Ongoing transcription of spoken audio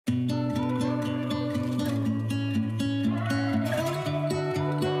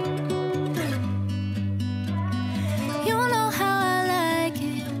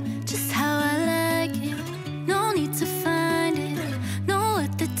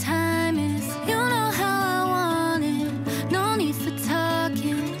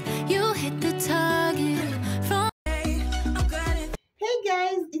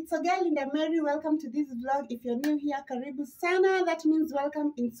I'm Mary. Welcome to this vlog. If you're new here, karibu sana. That means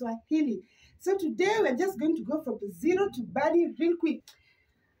welcome in Swahili. So today we're just going to go from zero to Baddie real quick.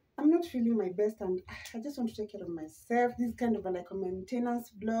 I'm not feeling my best and I just want to take care of myself. This is kind of like a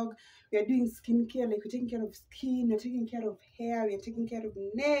maintenance vlog. We are doing skincare, like we're taking care of skin, we're taking care of hair, we're taking care of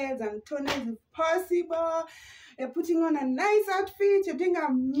nails and toenails if possible. You're putting on a nice outfit, you're doing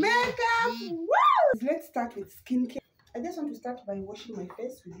a makeup. Woo! Let's start with skincare. I just want to start by washing my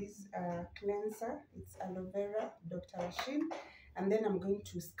face with this cleanser. It's aloe vera, Dr. Rashid. And then I'm going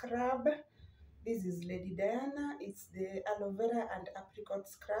to scrub. This is Lady Diana. It's the aloe vera and apricot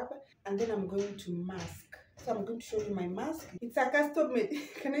scrub. And then I'm going to mask. So I'm going to show you my mask. It's a custom made.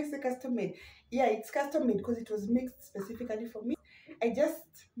 Can I say custom made? Yeah, it's custom made because it was mixed specifically for me. I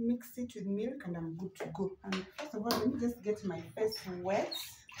just mix it with milk and I'm good to go. And first of all, let me just get my face wet.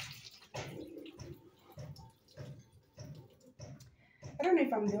 I don't know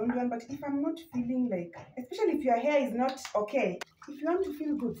if I'm the only one, but if I'm not feeling like, especially if your hair is not okay, if you want to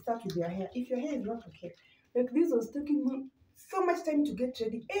feel good, start with your hair. If your hair is not okay, like this was taking me so much time to get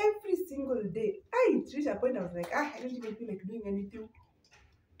ready every single day. I reached a point I was like, I don't even feel like doing anything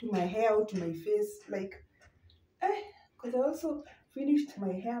to my hair or to my face. Like, because I also finished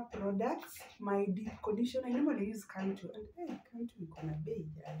my hair products, my deep conditioner. I normally use Cantu, and Cantu is gonna be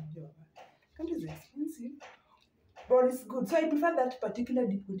Cantu is expensive. But it's good. So I prefer that particular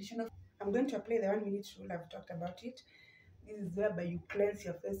deep conditioner. I'm going to apply the 1 minute rule. I've talked about it. This is whereby you cleanse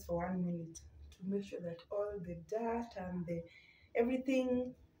your face for 1 minute to make sure that all the dirt and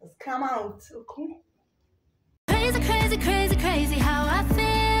everything has come out. Okay? Crazy, crazy, crazy, crazy how I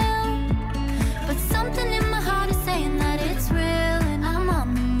feel. But something in my heart is saying that it's real and I'm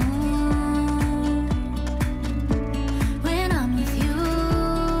on the move when I'm with you.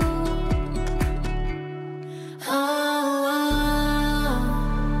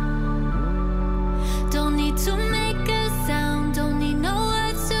 Don't need to make a sound, don't need no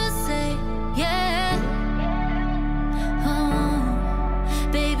words to say, yeah.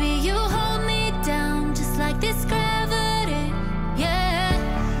 Baby, you hold me down just like this gravity, yeah.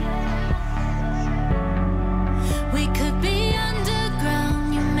 We could be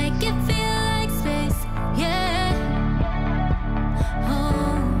underground, you make it feel like space, yeah.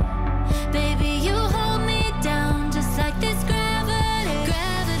 Baby, you hold me down just like this gravity.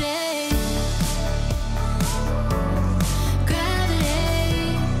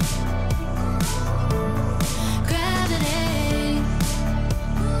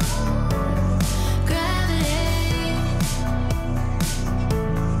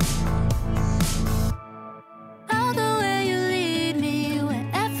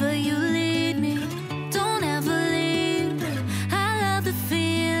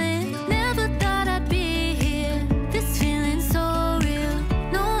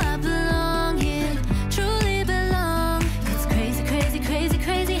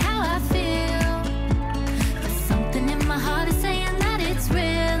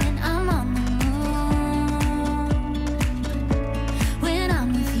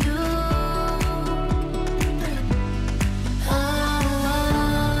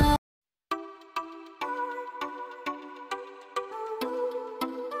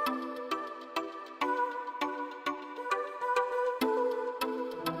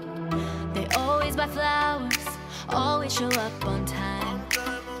 Buy flowers, always show up on time.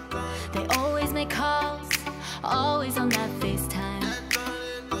 They always make calls, always on that FaceTime.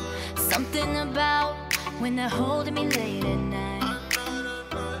 Something about when they're holding me late at night.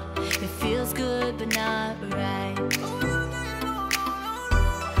 It feels good but not right.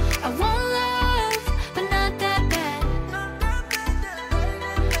 I want love, but not that bad.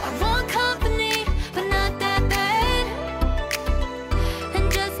 I want company, but not that bad.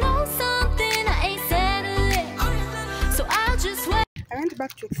 And just know something, I ain't settling. So I'll just wait. I went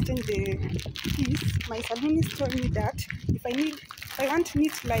back to extend the piece. My salonist told me that if I want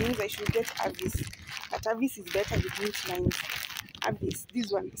neat lines, I should get Avis. But Avis is better with neat lines. Avis,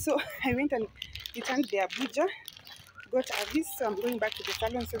 this one. So I went and returned the Abuja, got Avis. So I'm going back to the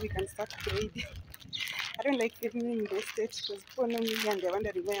salon so we can start grading. I don't like filming in those states because people know me and they're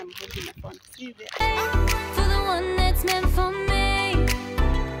wondering why I'm holding my phone. See you there. For the one that's meant for me,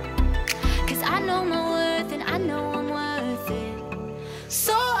 'cause I know my worth and I know I'm worth it.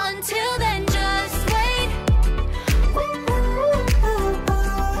 So until then, just wait.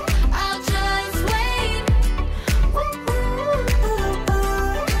 I'll just wait.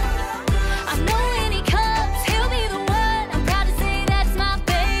 I know when he comes, he'll be the one. I'm proud to say that's my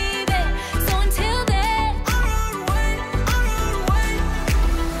baby. So until then,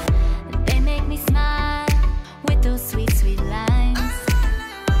 they make me smile with those sweet, sweet lines.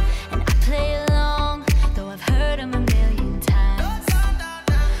 And I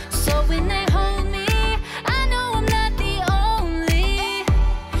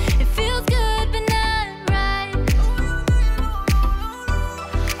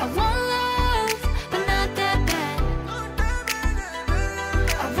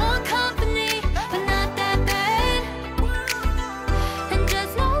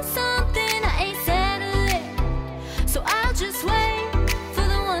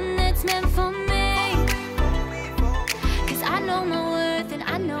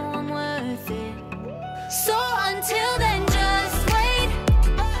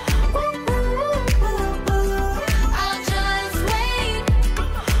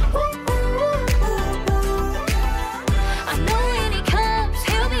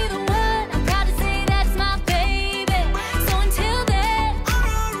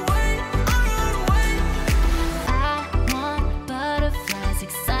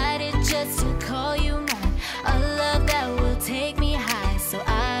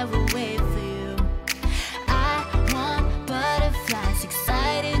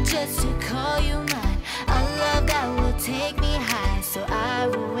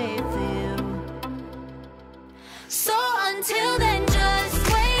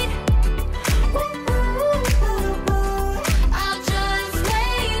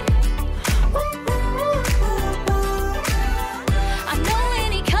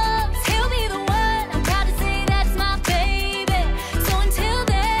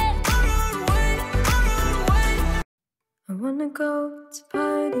go to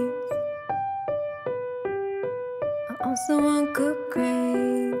parties. I also want good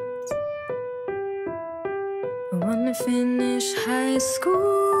grades. I wanna finish high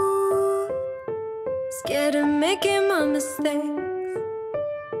school. Scared of making my mistakes.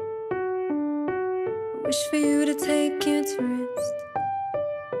 Wish for you to take interest,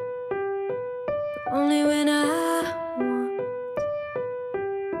 but only when I want.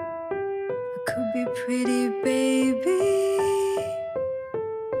 I could be pretty, baby.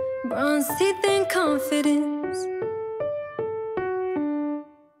 Bronze teeth and confidence.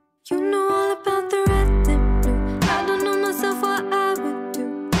 You know all about the red and blue. I don't know myself what I would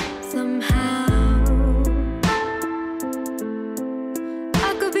do. Somehow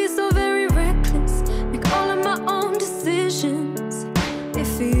I could be so very reckless, make all of my own decisions,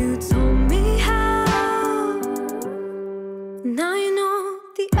 if you told me how. Now you know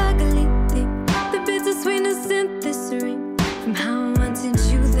the ugly thing, the bittersweetness in this ring, from how I wanted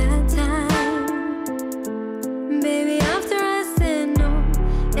you that time. Baby, after I said no,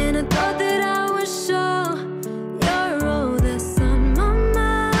 and I thought that I was sure, you're all that's on my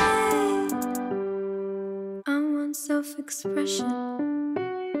mind. I want self-expression.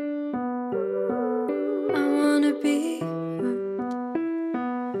 I wanna be hurt.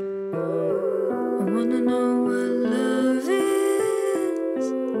 I wanna know what love is,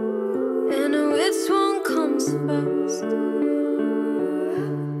 and which one comes first.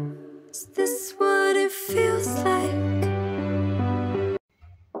 Is this what it feels like?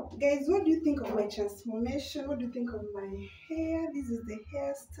 Guys, what do you think of my transformation? What do you think of my hair? This is the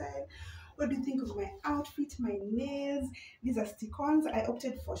hairstyle. What do you think of my outfit, my nails? These are stick-ons. I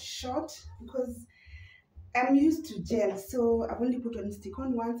opted for short because I'm used to gel, so I've only put on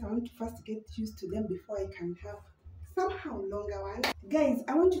stick-on once. I want to first get used to them before I can have somehow longer ones. Guys,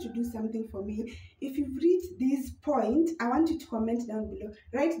 I want you to do something for me. If you've reached this point, I want you to comment down below.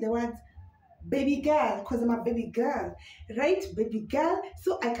 Write the words baby girl, because I'm a baby girl. Write baby girl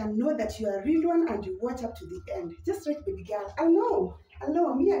so I can know that you are a real one and you watch up to the end. Just write baby girl. I know,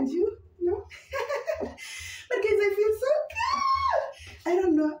 me and you, no? But guys, I feel so good. I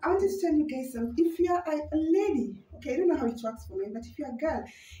don't know. I want to tell you guys something. If you are a lady, okay, I don't know how it works for men, but if you're a girl,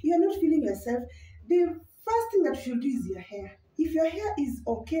 you are not feeling yourself, the first thing that you should do is your hair. If your hair is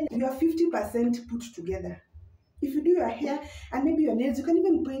okay, you are 50% put together. If you do your hair and maybe your nails, you can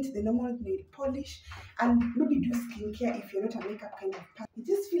even paint the normal nail polish and maybe do skincare if you're not a makeup kind of person. You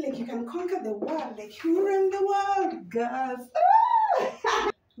just feel like you can conquer the world, like you run the world, girls.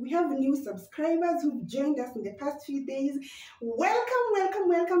 We have new subscribers who've joined us in the past few days. Welcome, welcome,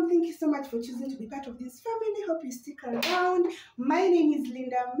 welcome. Thank you so much for choosing to be part of this family. Hope you stick around. My name is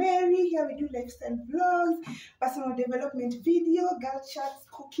Linda Mary. Here we do lifestyle vlogs, personal development video, girl chats,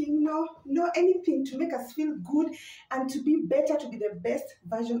 cooking, anything to make us feel good and to be better, to be the best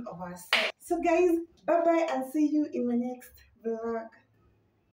version of ourselves. So guys, bye-bye and see you in my next vlog.